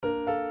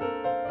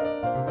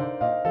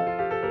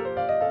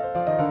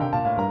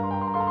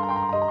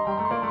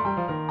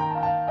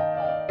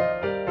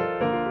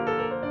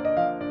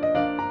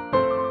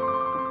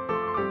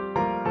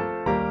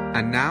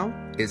And now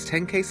is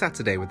 10K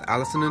Saturday with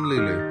Alison and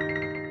Lulu.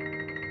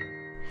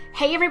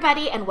 Hey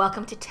everybody, and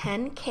welcome to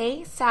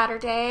 10K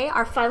Saturday,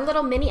 our fun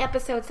little mini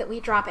episodes that we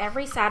drop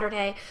every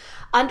Saturday,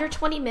 under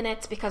 20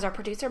 minutes because our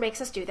producer makes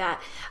us do that.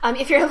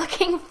 If you're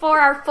looking for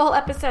our full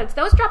episodes,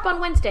 those drop on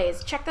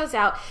Wednesdays. Check those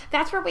out.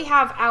 That's where we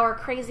have our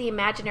crazy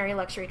imaginary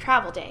luxury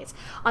travel days.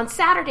 On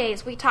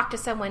Saturdays, we talk to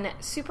someone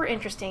super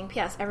interesting.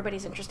 P.S.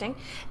 Everybody's interesting.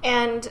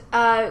 And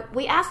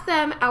we ask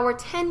them our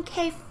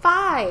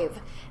 10K5.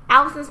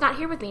 Allison's not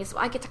here with me, so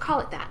I get to call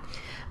it that.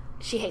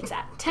 She hates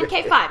that.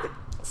 10K5.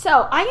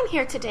 So, I am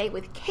here today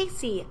with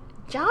Casey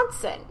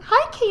Johnson.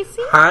 Hi,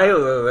 Casey. Hi,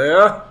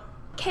 Lulu.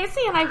 Casey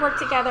and I work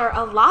together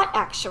a lot,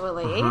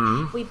 actually.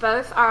 Mm-hmm. We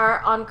both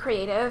are on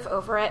creative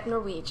over at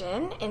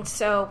Norwegian, and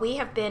so we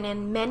have been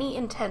in many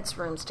intense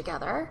rooms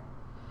together.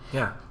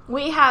 Yeah.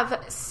 We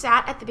have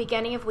sat at the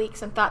beginning of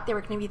weeks and thought they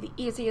were going to be the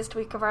easiest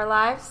week of our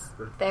lives.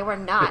 They were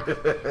not.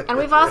 And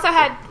we've also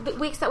had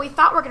weeks that we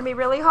thought were going to be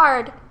really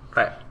hard.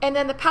 Right. And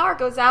then the power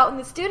goes out in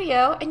the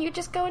studio, and you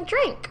just go and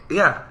drink.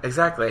 Yeah,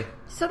 exactly.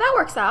 So that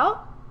works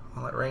out.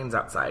 Well, it rains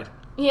outside.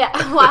 Yeah,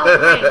 while it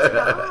rains.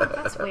 Oh,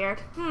 that's weird.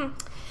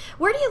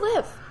 Where do you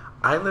live?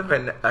 I live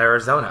in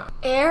Arizona.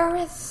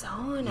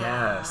 Arizona.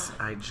 Yes,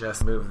 I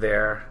just moved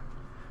there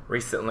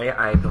recently.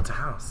 I built a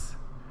house.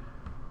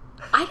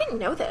 I didn't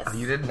know this. Oh,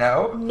 you didn't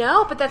know?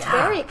 No, but that's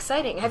very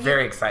exciting. Have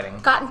very you exciting.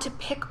 Gotten to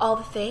pick all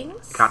the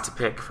things? Got to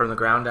pick from the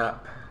ground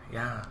up.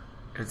 Yeah,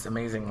 it's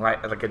amazing.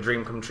 Like a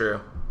dream come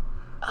true.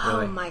 Oh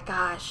really. My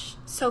gosh.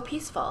 So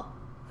peaceful.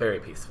 Very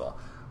peaceful.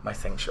 My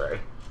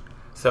sanctuary.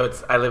 So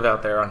I live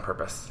out there on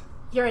purpose.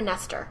 You're a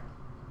nester.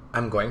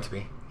 I'm going to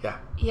be, yeah.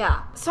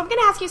 Yeah. So I'm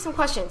going to ask you some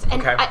questions.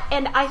 And okay.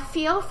 I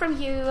feel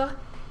from you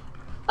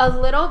a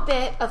little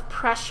bit of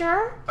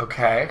pressure.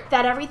 Okay.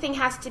 That everything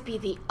has to be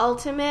the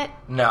ultimate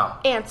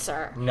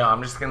answer. No,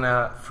 I'm just going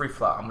to free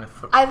flow.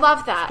 I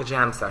love that. It's a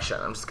jam session.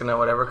 I'm just going to,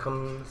 whatever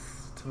comes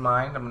to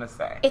mind, I'm going to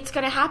say. It's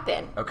going to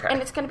happen. Okay.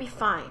 And it's going to be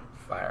fine.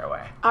 Fire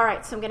away. All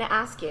right, so I'm going to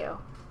ask you.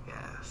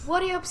 Yes.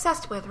 What are you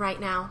obsessed with right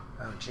now?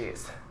 Oh,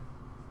 jeez.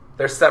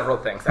 There's several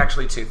things.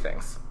 Actually, two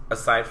things.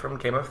 Aside from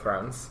Game of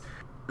Thrones.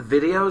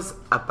 Videos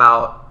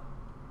about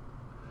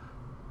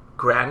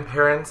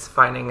grandparents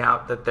finding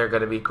out that they're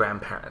going to be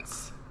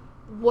grandparents.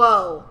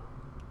 Whoa.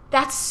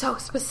 That's so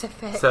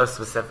specific. So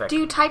specific. Do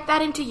you type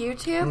that into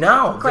YouTube?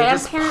 No.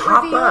 Grandparent they just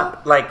pop reveal?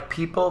 up. Like,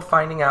 people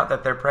finding out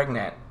that they're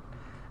pregnant.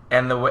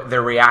 And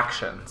their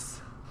reactions.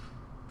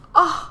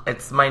 Oh,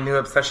 it's my new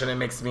obsession. It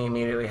makes me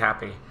immediately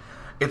happy.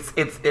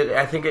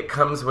 I think it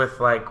comes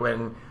with like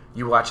when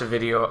you watch a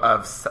video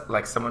of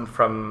like someone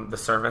from the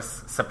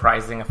service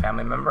surprising a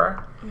family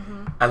member.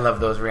 Mm-hmm. I love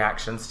those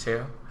reactions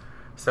too.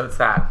 So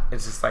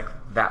it's just like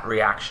that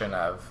reaction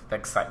of the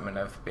excitement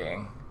of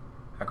being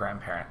a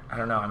grandparent. I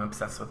don't know. I'm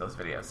obsessed with those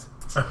videos.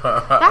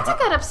 That's a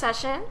good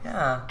obsession.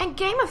 Yeah. And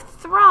Game of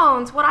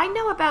Thrones, what I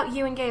know about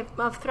you and Game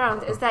of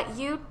Thrones is that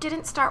you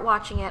didn't start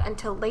watching it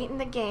until late in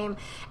the game,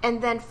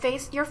 and then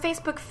your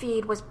Facebook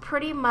feed was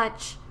pretty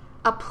much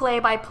a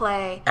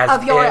play-by-play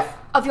of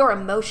your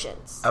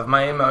emotions. Of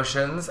my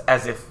emotions,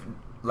 as if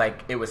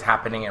like it was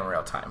happening in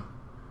real time.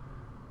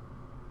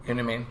 You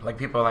know what I mean? Like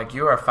people are like,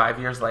 you are 5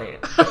 years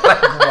late.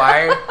 Like,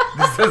 why?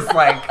 This is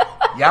like,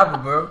 yeah,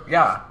 boo-boo,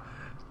 yeah.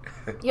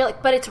 You're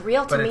like, but it's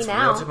real to me now. But it's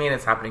real to me, and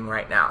it's happening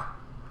right now.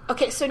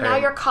 Okay, so now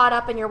you're caught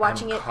up and you're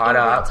watching it in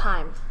real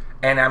time.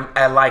 And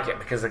I like it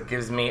because it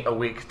gives me a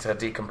week to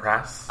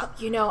decompress.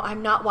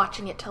 I'm not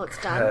watching it till it's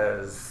done.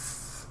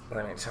 Because,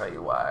 let me tell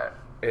you what,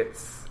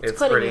 it's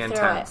pretty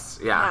intense.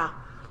 Yeah.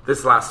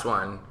 This last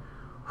one,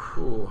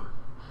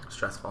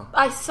 stressful.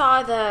 I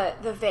saw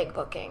the vague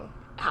booking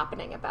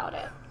happening about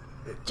it.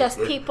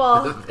 Just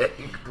people.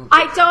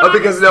 I don't.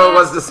 Because no one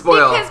wants to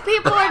spoil. Because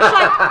people are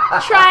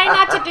trying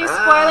not to do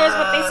spoilers,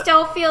 but they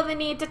still feel the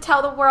need to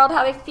tell the world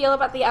how they feel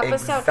about the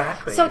episode.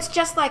 Exactly. So it's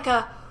just like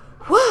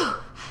whew,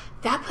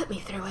 that put me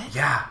through it.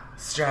 Yeah,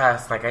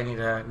 stress. Like I need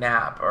a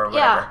nap or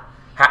whatever.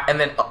 Yeah. And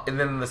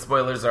then the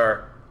spoilers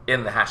are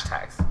in the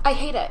hashtags. I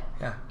hate it.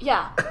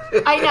 Yeah.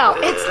 I know.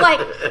 It's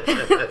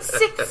like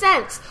Sixth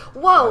Sense.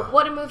 Whoa,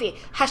 what a movie.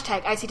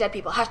 Hashtag I see dead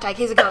people. Hashtag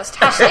he's a ghost.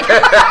 Hashtag.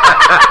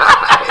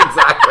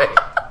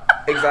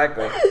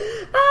 Exactly.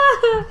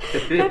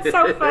 That's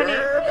so funny.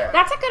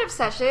 That's a good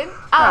obsession.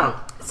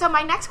 So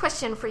my next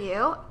question for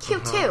you,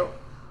 Q2.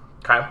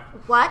 Okay.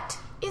 What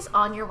is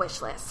on your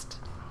wish list?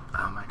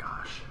 Oh my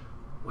gosh.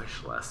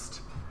 Wish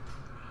list.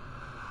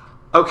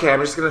 Okay, I'm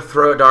just going to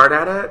throw a dart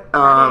at it.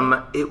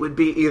 It would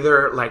be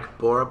either like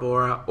Bora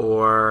Bora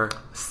or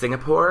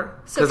Singapore.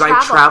 Because I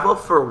travel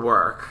for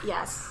work.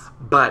 Yes.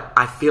 But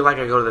I feel like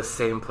I go to the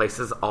same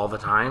places all the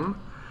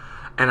time.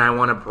 And I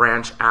want to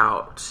branch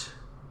out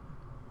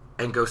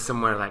and go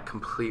somewhere like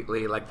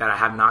completely like that I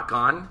have not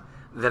gone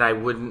that I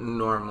wouldn't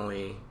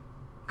normally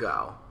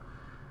go.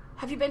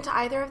 Have you been to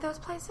either of those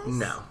places?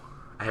 No,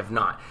 I have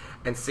not.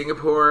 And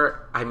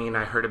Singapore, I mean,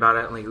 I heard about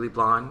it in Legally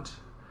Blonde.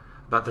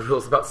 About the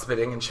rules about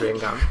spitting and chewing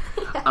gum.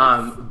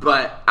 Yes.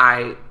 But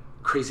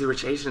Crazy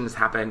Rich Asians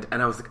happened,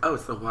 and I was like, oh,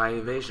 it's the Hawaii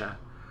of Asia.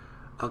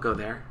 I'll go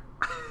there.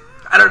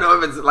 I don't know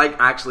if it's like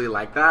actually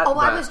like that. Oh,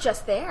 I was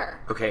just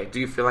there. Okay, do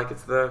you feel like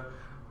it's the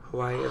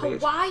Hawaii of Asia?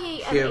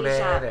 Hawaii of humid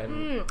Asia.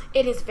 And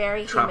It is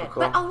very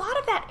tropical. humid. But a lot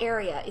of that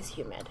area is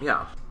humid.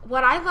 Yeah.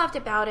 What I loved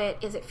about it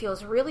is it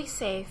feels really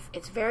safe.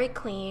 It's very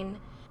clean.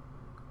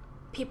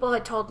 People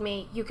had told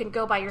me you can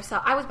go by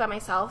yourself. I was by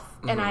myself,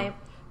 and I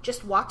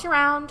just walked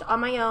around on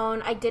my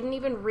own. I didn't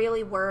even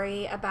really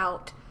worry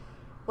about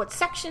what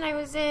section I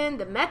was in.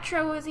 The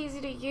metro was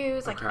easy to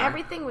use. Like,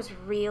 everything was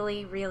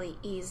really, really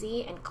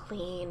easy and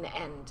clean,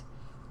 and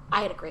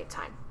I had a great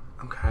time.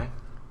 Okay.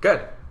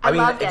 Good. I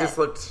mean, loved it it. just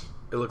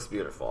it looks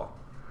beautiful.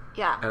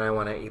 Yeah. And I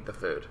want to eat the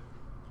food.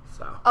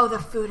 So. Oh, the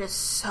food is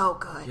so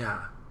good.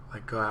 Yeah.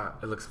 Like, go out.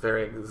 It looks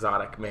very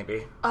exotic,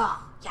 maybe.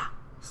 Oh, yeah.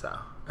 So.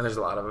 And there's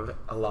a lot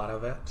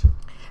of it.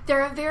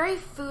 They're a very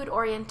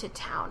food-oriented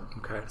town.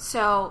 Okay.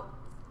 So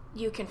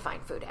you can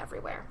find food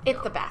everywhere.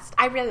 It's the best.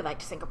 I really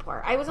liked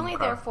Singapore. I was only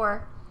there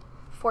for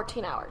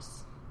 14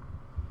 hours.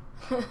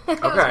 It was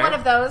one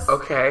of those.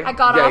 Okay. I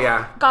got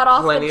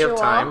off plenty the Jewel. of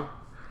time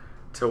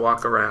to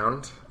walk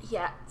around.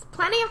 Yeah.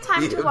 Plenty of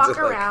time to walk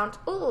around.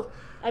 Ooh.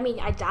 I mean,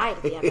 I died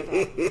at the end of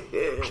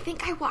it. I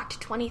think I walked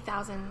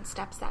 20,000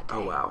 steps that day.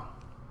 Oh, wow.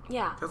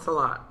 Yeah. That's a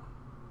lot.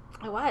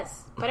 It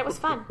was. But it was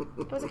fun.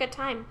 It was a good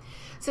time.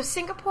 So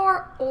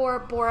Singapore or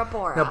Bora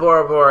Bora? Now,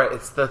 Bora Bora,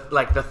 it's the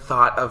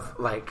thought of,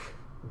 like,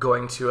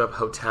 going to a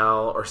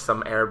hotel or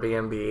some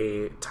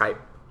Airbnb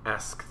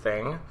type-esque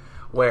thing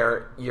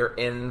where you're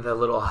in the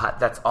little hut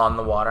that's on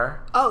the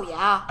water. Oh,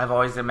 yeah. I've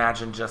always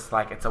imagined just,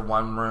 like, it's a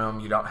one room,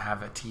 you don't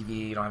have a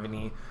TV, you don't have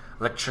any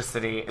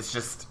electricity. It's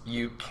just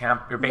you're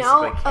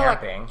basically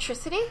camping.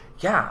 Electricity?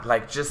 Yeah,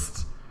 like,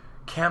 just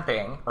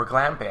camping or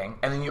glamping,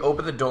 and then you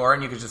open the door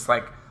and you could just,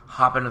 like,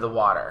 hop into the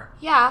water.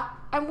 Yeah,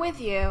 I'm with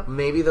you.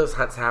 Maybe those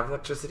huts have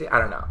electricity. I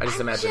don't know. I just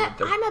imagine.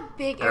 I'm a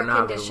big air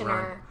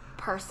conditioner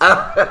person.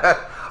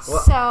 Well,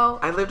 so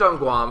I lived on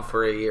Guam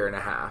for a year and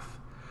a half,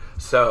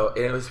 so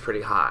it was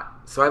pretty hot.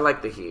 So I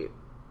like the heat.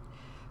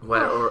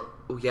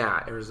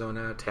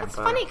 Arizona, Tampa. It's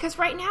funny because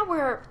right now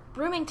we're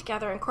rooming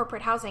together in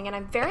corporate housing, and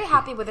I'm very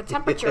happy with the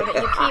temperature that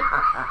you keep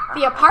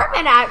the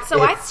apartment at.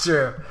 So it's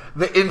true.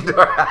 The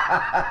indoor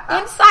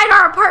inside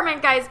our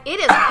apartment, guys, it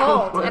is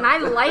cold, and I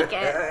like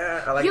it.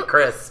 I like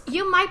Chris.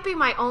 You might be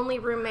my only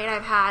roommate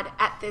I've had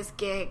at this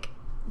gig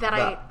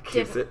that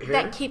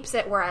keeps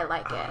it where I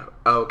like it.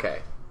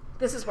 Okay.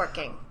 This is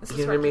working.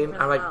 You know what I mean? Really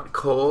I like well.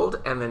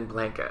 cold and then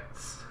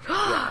blankets.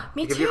 Yeah.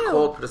 Me if too. you're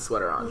cold, put a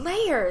sweater on.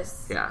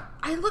 Layers. Yeah.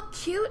 I look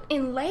cute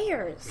in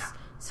layers. Yeah.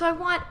 So I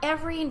want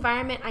every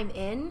environment I'm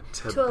in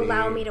to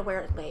allow me to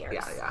wear layers.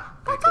 Yeah.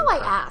 That's all I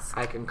ask.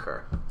 I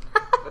concur.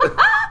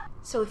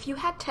 So if you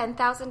had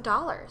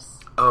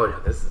 $10,000, oh no,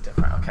 this is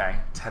different. Okay,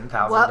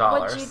 $10,000.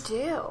 what would you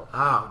do?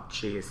 Oh,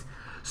 jeez.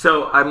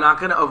 So I'm not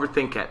going to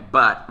overthink it,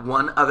 but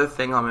one other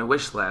thing on my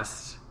wish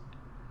list.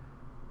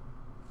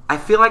 I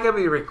feel like I'd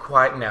be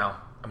required. No,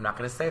 I'm not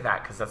going to say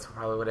that because that's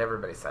probably what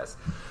everybody says.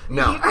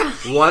 No,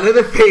 one of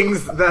the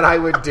things that I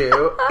would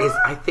do is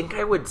I think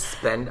I would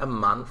spend a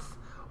month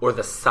or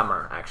the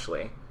summer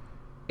actually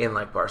in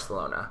like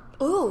Barcelona.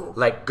 Ooh.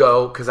 Like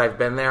go, because I've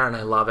been there and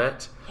I love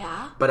it.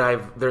 Yeah.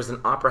 But there's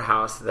an opera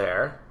house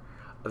there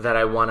that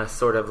I want to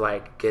sort of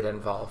like get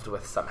involved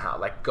with somehow.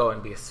 Like go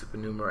and be a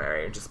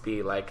supernumerary and just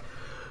be like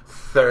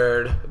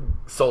third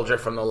soldier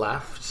from the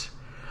left.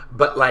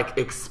 But like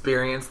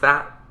experience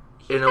that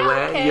in a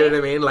way. Okay. You know what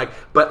I mean? Like,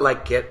 but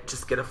like get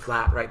a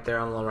flat right there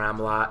on La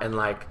Rambla and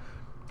like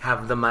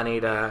have the money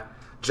to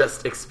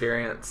just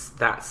experience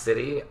that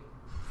city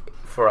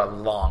for a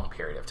long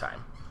period of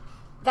time.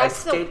 I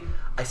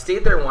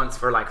stayed there once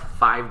for like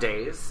 5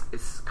 days.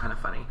 It's kind of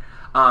funny.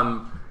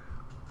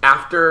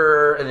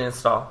 After an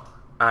install,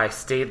 I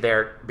stayed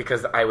there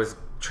because I was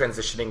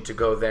transitioning to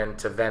go then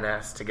to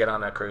Venice to get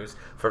on a cruise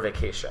for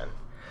vacation.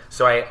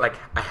 So I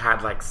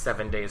had like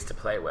 7 days to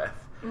play with,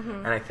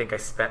 and I think I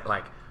spent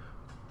like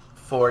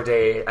 4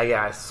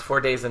 days.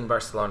 4 days in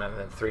Barcelona and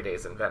then 3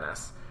 days in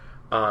Venice.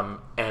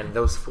 And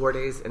those 4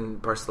 days in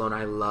Barcelona,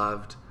 I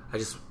loved. I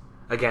just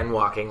again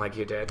walking like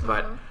you did,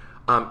 but.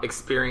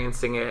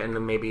 Experiencing it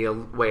in maybe a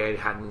way I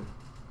hadn't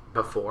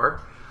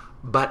before.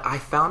 But I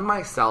found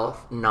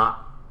myself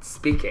not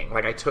speaking.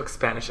 Like, I took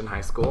Spanish in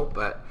high school,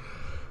 but,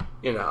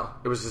 you know,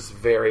 it was just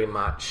very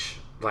much,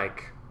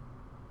 like,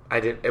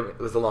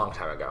 it was a long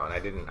time ago,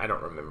 and I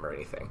don't remember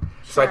anything.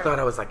 Sure. So I thought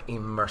I was, like,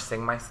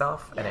 immersing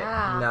myself. And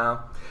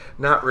no,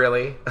 not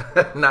really.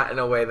 Not in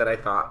a way that I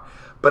thought.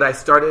 But I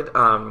started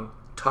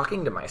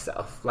talking to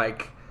myself,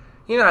 like...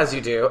 You know, as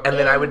you do. And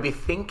then I would be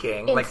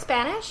thinking... In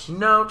Spanish?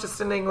 No, just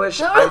in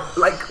English. I'd,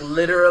 like,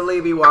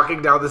 literally be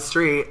walking down the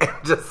street and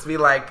just be,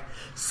 like,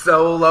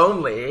 so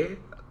lonely.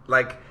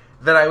 Like,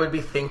 that I would be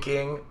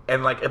thinking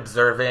and, like,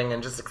 observing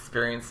and just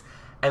experience.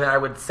 And then I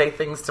would say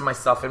things to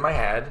myself in my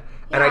head.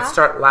 And I'd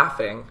start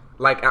laughing,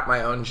 like, at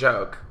my own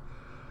joke.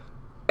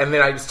 And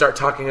then I'd start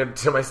talking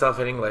to myself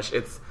in English.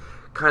 It's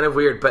kind of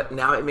weird. But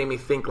now it made me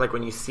think, like,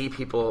 when you see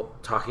people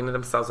talking to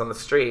themselves on the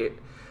street...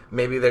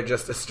 Maybe they're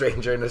just a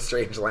stranger in a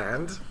strange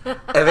land. And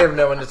they have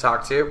no one to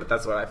talk to, but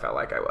that's what I felt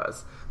like I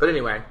was. But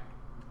anyway,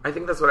 I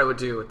think that's what I would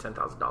do with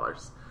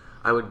 $10,000.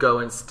 I would go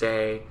and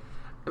stay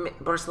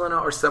Barcelona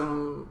or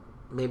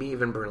maybe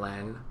even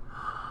Berlin.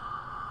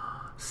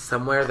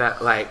 Somewhere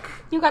that, like...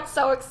 You got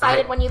so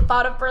excited when you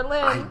thought of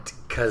Berlin.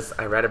 Because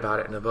I read about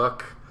it in a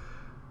book.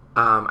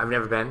 I've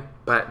never been,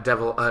 but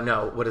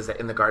what is it?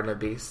 In the Garden of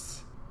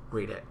Beasts?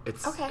 Read it.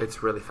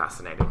 It's really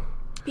fascinating.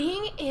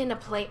 Being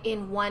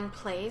in one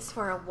place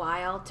for a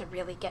while to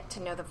really get to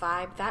know the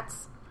vibe,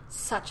 that's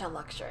such a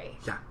luxury.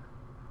 Yeah.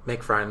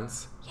 Make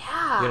friends.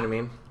 Yeah. You know what I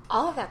mean?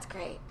 All of that's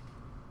great.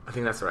 I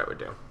think that's what I would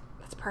do.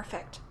 That's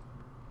perfect.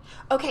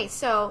 Okay,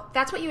 so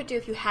that's what you would do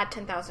if you had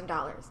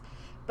 $10,000.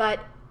 But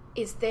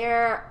is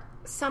there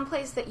some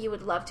place that you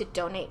would love to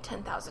donate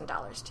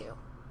 $10,000 to?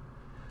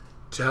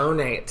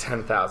 Donate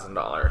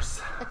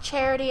 $10,000. A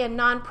charity, a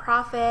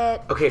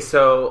nonprofit. Okay,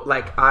 so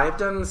like I've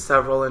done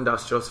several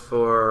industrials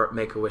for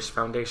Make-A-Wish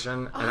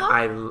Foundation,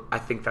 and I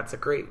think that's a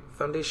great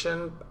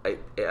foundation.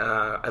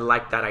 I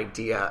like that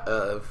idea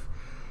of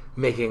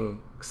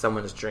making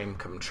someone's dream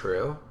come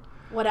true.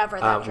 Whatever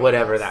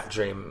that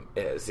dream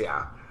is,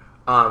 yeah.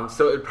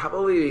 So it would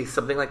probably be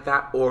something like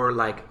that, or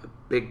like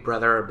Big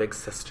Brother or Big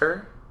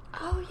Sister.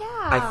 Oh,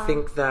 yeah.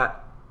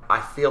 I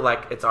feel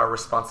like it's our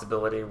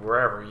responsibility,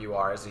 wherever you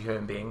are as a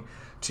human being,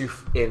 to,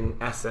 in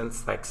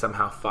essence, like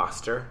somehow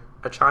foster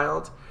a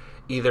child,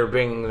 either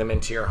bringing them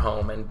into your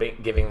home and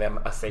giving them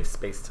a safe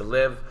space to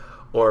live,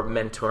 or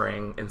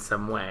mentoring in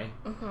some way.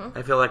 Mm-hmm.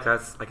 I feel like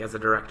that's, like as a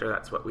director,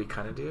 that's what we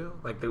kind of do.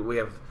 Like we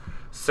have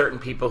certain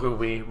people who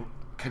we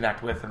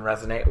connect with and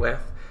resonate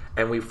with,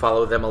 and we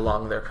follow them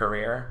along their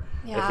career.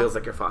 Yeah. It feels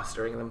like you're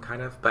fostering them,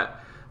 kind of,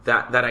 but...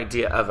 That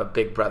idea of a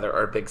big brother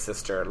or a big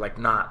sister, like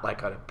not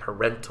like a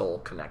parental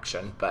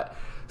connection, but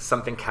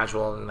something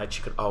casual and that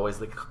you could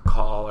always like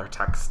call or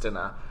text in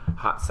a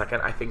hot second.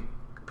 I think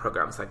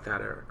programs like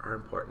that are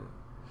important.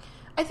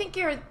 I think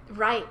you're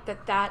right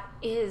that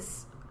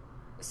is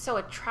so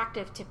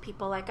attractive to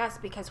people like us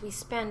because we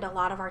spend a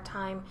lot of our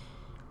time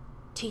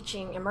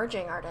teaching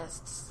emerging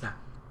artists. Yeah.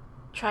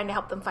 Trying to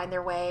help them find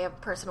their way of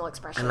personal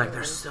expression. And like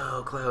they're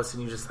so close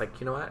and you just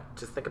like, you know what?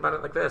 Just think about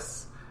it like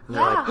this. And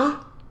they're like,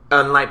 oh!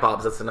 And light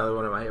bulbs, that's another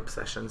one of my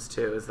obsessions,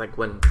 too, is like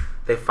when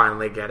they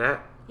finally get it.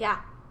 Yeah.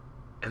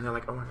 And they're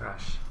like, oh my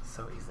gosh,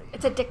 so easy.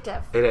 It's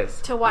addictive. It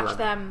is. To watch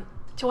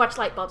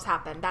light bulbs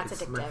happen. That's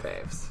it's addictive. It's my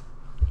faves.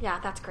 Yeah,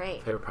 that's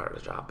great. Favorite part of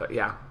the job, but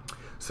yeah.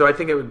 So I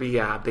think it would be,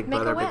 Big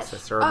Brother, Big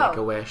Sister, or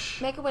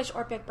Make-A-Wish. Make-A-Wish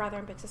or Big Brother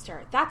and Big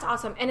Sister. That's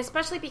awesome. And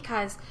especially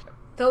because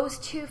those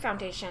two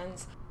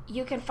foundations,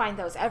 you can find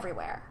those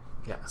everywhere.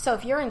 Yeah. So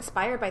if you're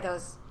inspired by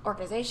those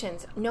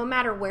organizations, no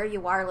matter where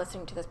you are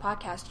listening to this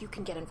podcast, you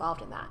can get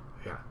involved in that.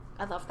 Yeah.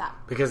 I love that.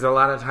 Because a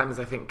lot of times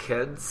I think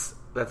kids,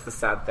 that's the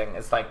sad thing,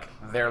 is like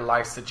their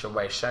life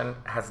situation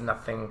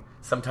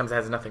sometimes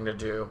has nothing to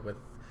do with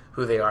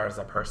who they are as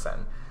a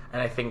person.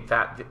 And I think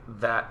that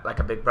like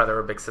a big brother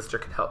or big sister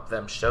can help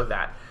them show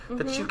that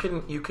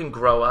you can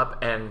grow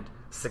up and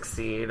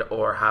succeed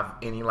or have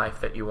any life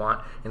that you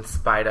want in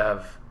spite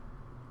of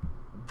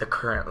the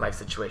current life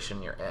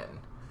situation you're in.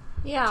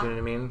 Yeah. Do you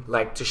know what I mean?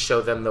 Like to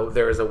show them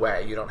there is a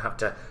way. You don't have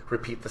to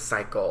repeat the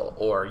cycle,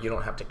 or you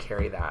don't have to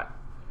carry that.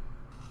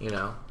 You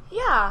know?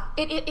 Yeah.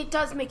 It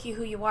does make you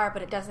who you are,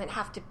 but it doesn't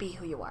have to be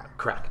who you are.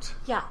 Correct.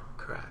 Yeah.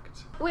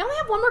 Correct. We only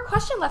have one more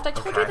question left. I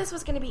told you this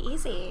was going to be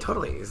easy.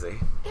 Totally easy.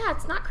 Yeah,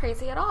 it's not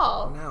crazy at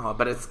all. No,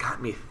 but it's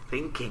got me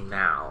thinking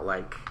now.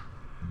 Like,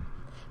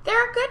 there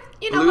are good,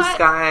 blue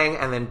skying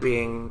and then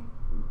being,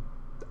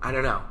 I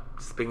don't know,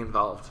 just being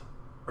involved.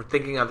 Or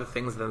thinking other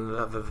things than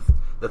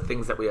the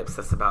things that we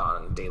obsess about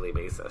on a daily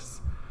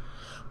basis.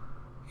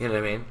 You know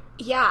what I mean?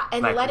 Yeah,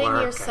 and like letting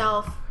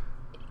yourself...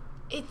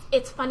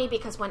 It's funny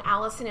because when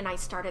Allison and I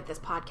started this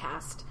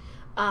podcast,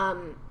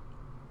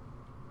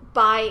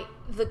 by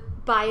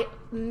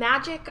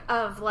magic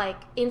of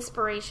like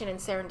inspiration and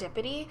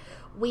serendipity,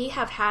 we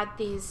have had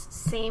these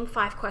same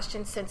 5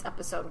 questions since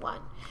episode 1.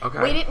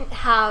 Okay. We didn't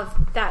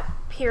have that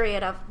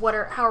period of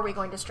how are we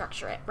going to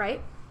structure it,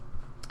 right?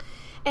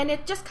 And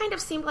it just kind of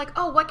seemed like,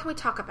 oh, what can we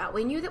talk about?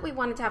 We knew that we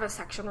wanted to have a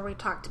section where we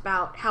talked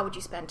about how would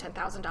you spend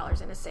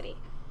 $10,000 in a city.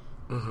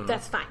 Mm-hmm.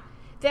 That's fine.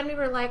 Then we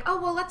were like,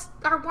 oh, well,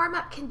 our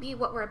warm-up can be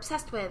what we're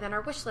obsessed with and our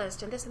wish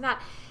list and this and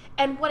that.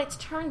 And what it's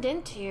turned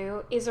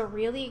into is a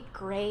really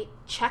great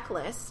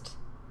checklist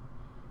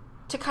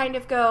to kind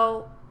of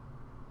go,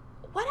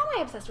 what am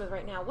I obsessed with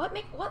right now? What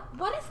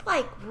is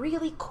like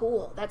really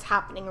cool that's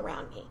happening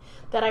around me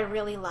that I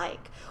really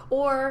like?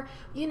 Or,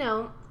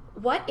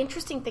 what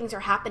interesting things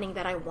are happening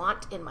that I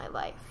want in my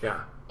life?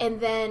 Yeah. And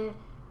then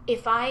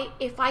if I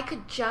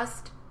could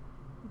just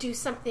do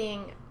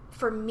something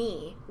for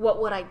me,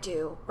 what would I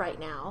do right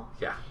now?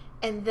 Yeah.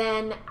 And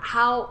then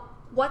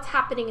what's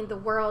happening in the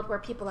world where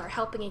people are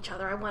helping each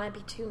other? I want to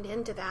be tuned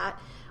into that.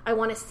 I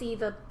want to see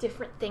the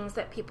different things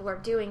that people are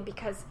doing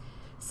because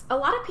a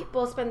lot of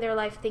people spend their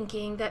life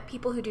thinking that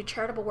people who do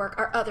charitable work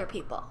are other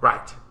people.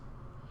 Right.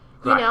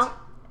 You know?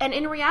 And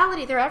in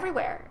reality, they're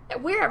everywhere.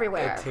 We're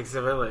everywhere. It takes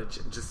a village.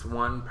 Just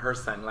one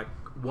person.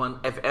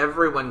 If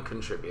everyone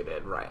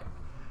contributed, right,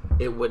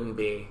 it wouldn't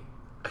be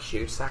a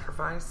huge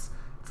sacrifice.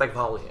 It's like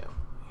volume,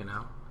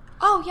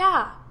 Oh,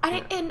 yeah.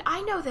 And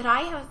I know that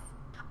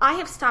I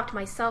have stopped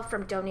myself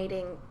from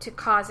donating to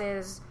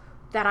causes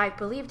that I've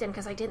believed in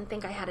because I didn't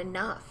think I had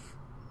enough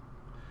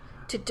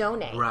to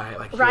donate. Right,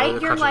 like right?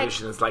 Your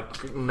contribution is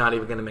like not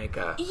even going to make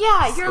a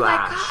you're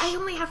like, splash. I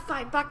only have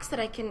 $5 that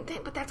I can,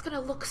 but that's going to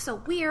look so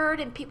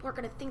weird and people are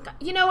going to think,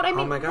 you know what I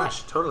mean? Oh my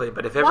gosh, totally.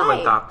 But if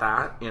everyone thought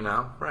that,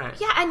 right.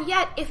 Yeah, and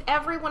yet if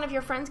every one of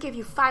your friends gave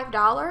you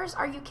 $5,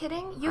 are you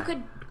kidding? You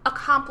could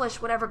accomplish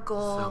whatever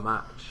goal so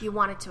much you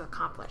wanted to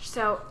accomplish.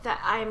 So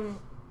that I'm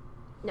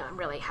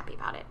really happy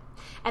about it.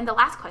 And the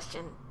last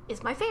question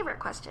is my favorite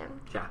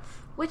question. Yes.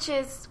 Which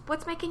is,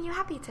 what's making you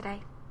happy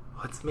today?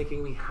 What's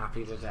making me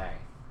happy today?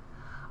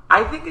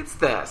 I think it's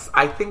this.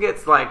 I think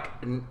it's like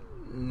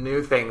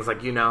new things.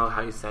 Like,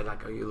 how you said,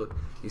 like, oh,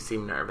 you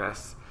seem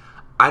nervous.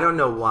 I don't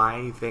know why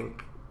you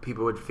think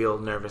people would feel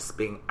nervous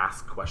being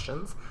asked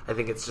questions. I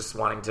think it's just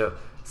wanting to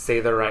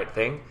say the right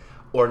thing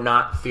or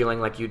not feeling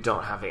like you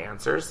don't have the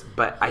answers.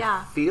 But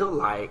I feel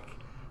like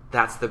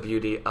that's the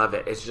beauty of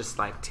it. It's just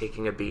like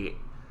taking a beat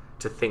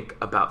to think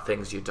about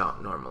things you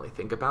don't normally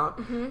think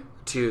about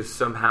to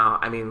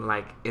somehow,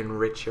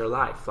 enrich your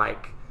life.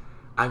 Like,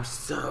 I'm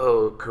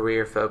so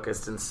career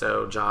focused and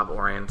so job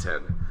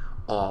oriented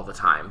all the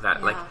time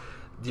that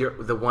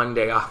the one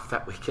day off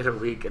that we get a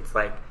week, it's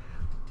like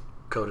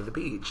go to the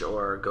beach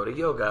or go to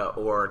yoga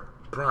or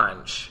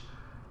brunch.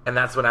 And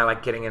that's when I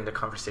like getting into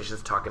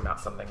conversations talking about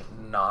something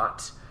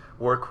not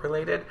work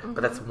related,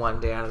 but that's one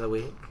day out of the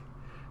week.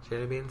 Do you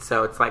know what I mean?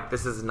 So it's like,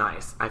 this is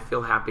nice. I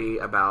feel happy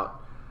about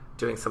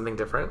doing something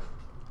different.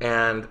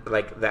 And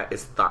like that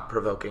is thought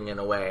provoking in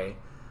a way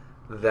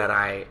that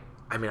I've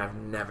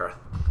never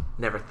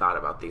thought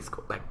about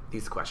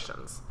these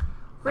questions.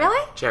 Really?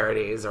 Like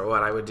charities or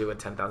what I would do with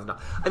 $10,000.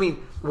 I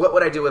mean, what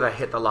would I do if I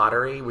hit the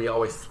lottery? We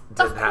always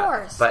did of that.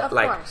 Course, but of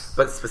like, course.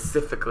 But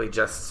specifically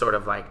just sort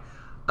of like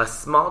a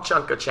small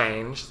chunk of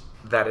change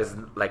that is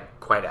like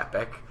quite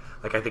epic.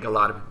 Like I think a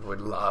lot of people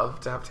would love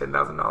to have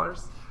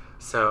 $10,000.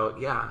 So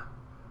yeah,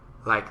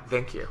 like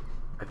thank you.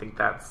 I think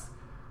that's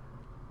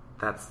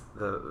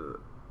the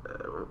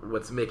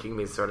what's making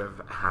me sort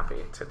of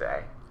happy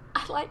today.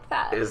 I like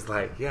that. Is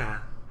like,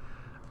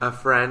 a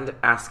friend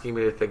asking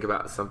me to think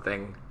about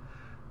something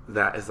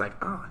that is like,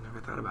 oh, I never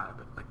thought about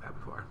it like that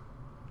before.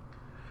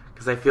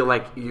 Because I feel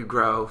like you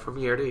grow from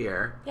year to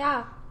year.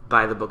 Yeah.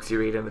 By the books you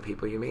read and the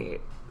people you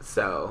meet.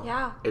 So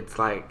it's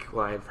like,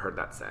 well, I've heard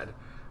that said.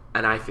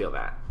 And I feel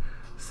that.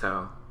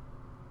 So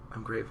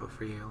I'm grateful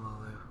for you,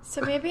 Lulu.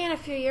 So maybe in a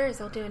few years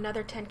I'll do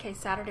another 10K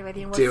Saturday with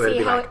you and we'll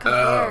see how it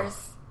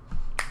compares.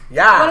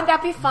 Yeah. Wouldn't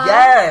that be fun?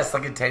 Yes,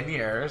 like in 10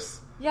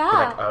 years. Yeah.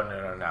 Like,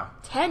 oh, no.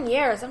 10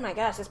 years? Oh my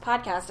gosh, this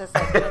podcast is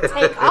like going to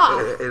take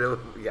off.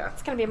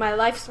 It's going to be my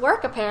life's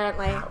work,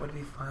 apparently. That would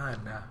be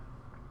fun.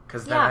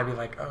 Because then I'd be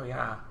like, oh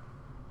yeah,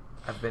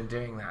 I've been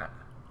doing that.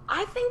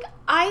 I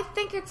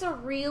think it's a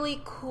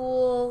really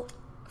cool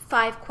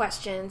 5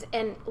 questions.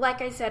 And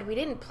like I said, we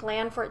didn't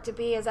plan for it to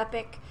be as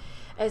epic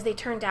as they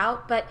turned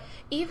out. But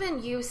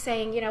even you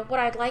saying, what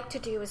I'd like to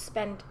do is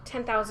spend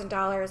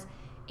 $10,000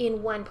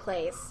 in one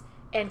place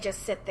and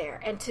just sit there.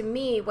 And to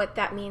me, what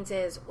that means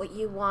is what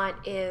you want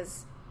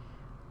is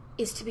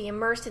to be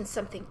immersed in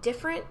something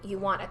different. You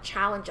want a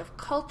challenge of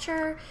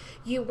culture.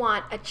 You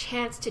want a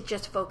chance to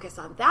just focus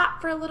on that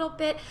for a little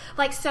bit.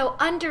 Like, so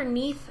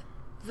underneath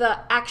the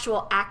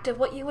actual act of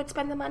what you would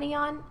spend the money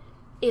on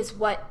is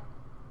what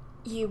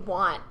you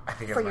want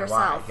for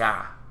yourself.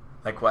 Yeah.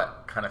 Like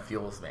what kind of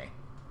fuels me.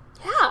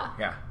 Yeah.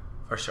 Yeah,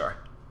 for sure.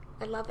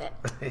 I love it.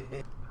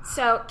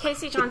 So,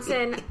 Casey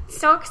Johnson,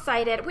 so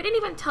excited. We didn't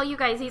even tell you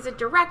guys he's a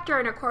director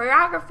and a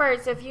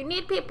choreographer, so if you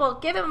need people,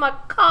 give him a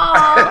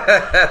call.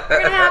 We're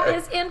going to have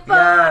his info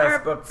on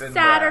our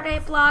Saturday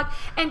blog.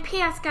 And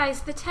P.S.,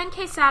 guys, the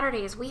 10K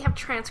Saturdays, we have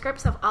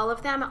transcripts of all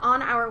of them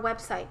on our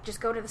website. Just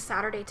go to the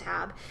Saturday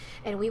tab,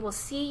 and we will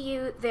see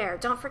you there.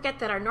 Don't forget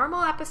that our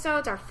normal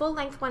episodes, our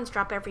full-length ones,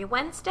 drop every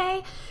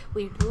Wednesday.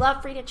 We'd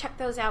love for you to check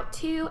those out,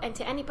 too. And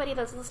to anybody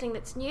that's listening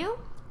that's new,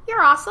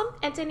 you're awesome.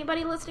 And to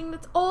anybody listening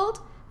that's old,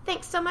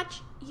 thanks so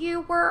much.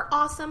 You were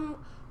awesome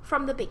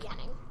from the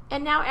beginning.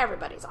 And now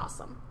everybody's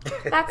awesome.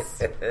 That's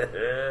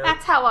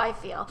how I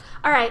feel.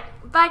 All right.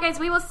 Bye, guys.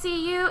 We will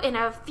see you in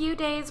a few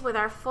days with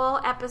our full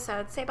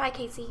episode. Say bye,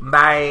 Casey.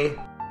 Bye.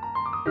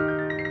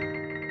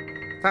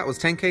 That was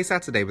 10K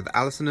Saturday with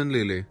Alison and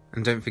Lulu.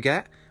 And don't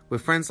forget,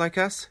 with friends like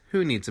us,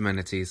 who needs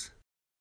amenities?